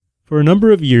For a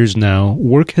number of years now,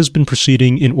 work has been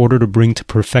proceeding in order to bring to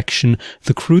perfection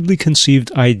the crudely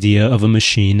conceived idea of a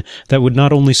machine that would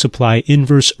not only supply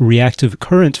inverse reactive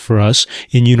current for us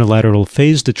in unilateral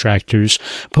phase detractors,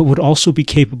 but would also be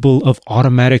capable of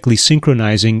automatically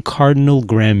synchronizing cardinal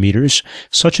gram meters.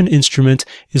 Such an instrument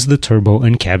is the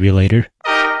turboencabulator.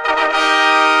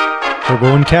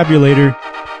 Turboencabulator.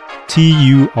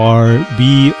 Turboencabulator.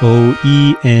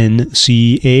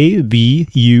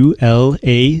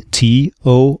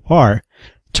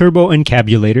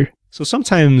 Turboencabulator. So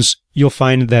sometimes you'll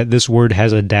find that this word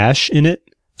has a dash in it,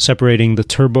 separating the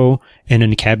turbo and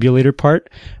encabulator part,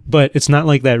 but it's not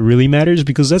like that really matters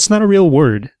because that's not a real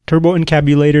word.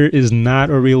 Turboencabulator is not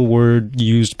a real word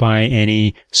used by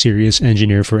any serious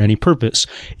engineer for any purpose.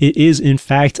 It is, in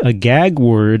fact, a gag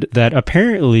word that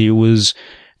apparently was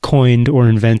coined or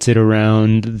invented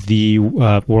around the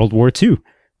World War II.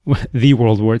 The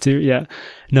World War II, yeah.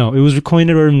 No, it was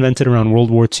coined or invented around World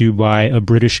War II by a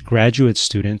British graduate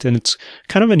student, and it's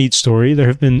kind of a neat story. There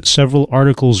have been several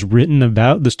articles written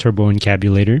about this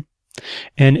turboencabulator.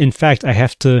 And in fact, I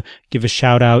have to give a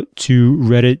shout out to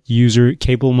Reddit user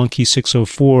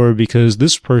CableMonkey604 because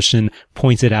this person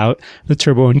pointed out the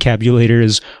turboencabulator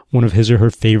is one of his or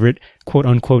her favorite quote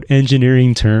unquote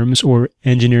engineering terms or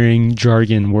engineering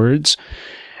jargon words.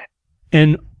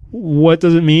 And what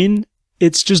does it mean?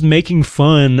 It's just making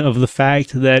fun of the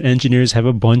fact that engineers have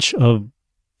a bunch of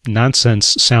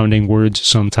nonsense sounding words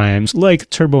sometimes, like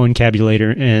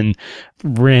turboencabulator and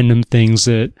random things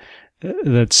that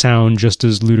sound just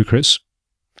as ludicrous.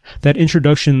 That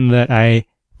introduction that I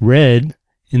read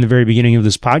in the very beginning of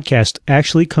this podcast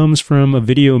actually comes from a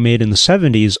video made in the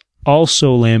 70s,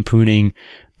 also lampooning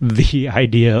the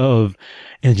idea of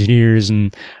engineers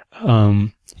and,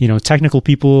 technical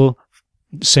people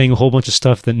saying a whole bunch of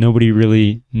stuff that nobody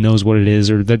really knows what it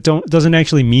is or that doesn't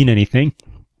actually mean anything.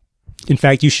 In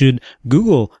fact, you should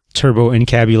Google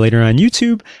turboencabulator on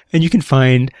YouTube and you can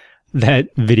find that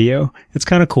video. It's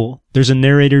kind of cool. There's a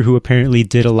narrator who apparently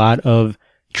did a lot of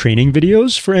training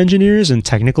videos for engineers and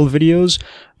technical videos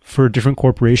for different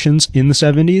corporations in the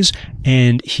 70s.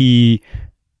 And he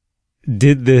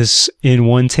did this in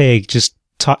one take, just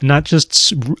not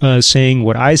just saying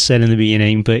what I said in the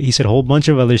beginning, but he said a whole bunch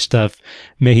of other stuff,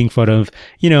 making fun of,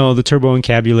 the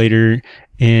turboencabulator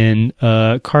and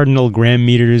cardinal gram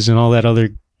meters and all that other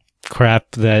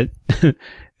crap that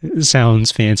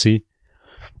sounds fancy.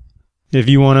 If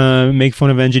you want to make fun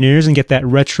of engineers and get that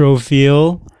retro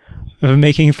feel of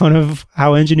making fun of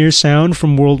how engineers sound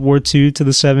from World War II to the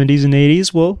 70s and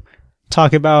 80s, well,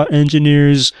 talk about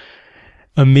engineers'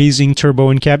 amazing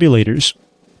turboencabulators.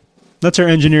 That's our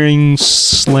engineering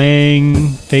slang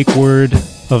fake word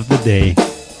of the day.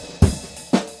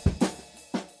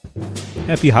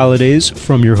 Happy holidays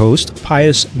from your host,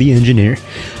 Pius the Engineer.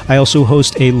 I also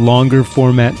host a longer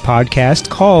format podcast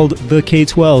called the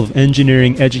K-12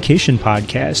 Engineering Education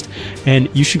Podcast, and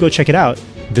you should go check it out.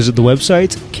 Visit the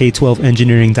website,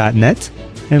 k12engineering.net,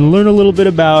 and learn a little bit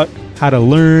about how to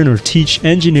learn or teach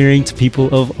engineering to people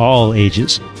of all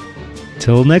ages.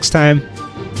 Till next time,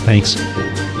 thanks.